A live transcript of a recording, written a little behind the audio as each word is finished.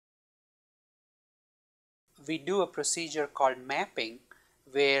we do a procedure called mapping,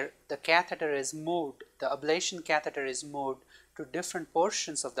 where the catheter is moved, the ablation catheter is moved to different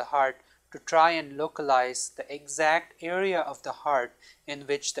portions of the heart to try and localize the exact area of the heart in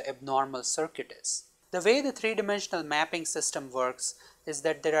which the abnormal circuit is. The way the three-dimensional mapping system works is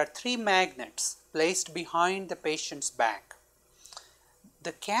that there are three magnets placed behind the patient's back.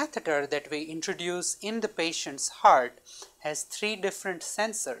 The catheter that we introduce in the patient's heart has three different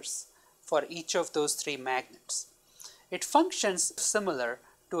sensors for each of those three magnets. It functions similar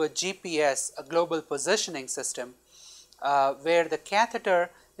to a GPS, a global positioning system, where the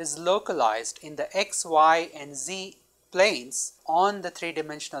catheter is localized in the X, Y, and Z planes on the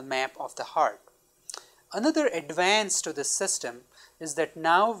three-dimensional map of the heart. Another advance to this system is that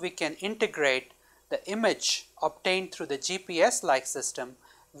now we can integrate the image obtained through the GPS-like system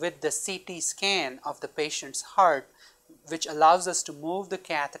with the CT scan of the patient's heart, which allows us to move the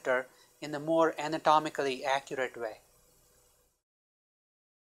catheter in a more anatomically accurate way.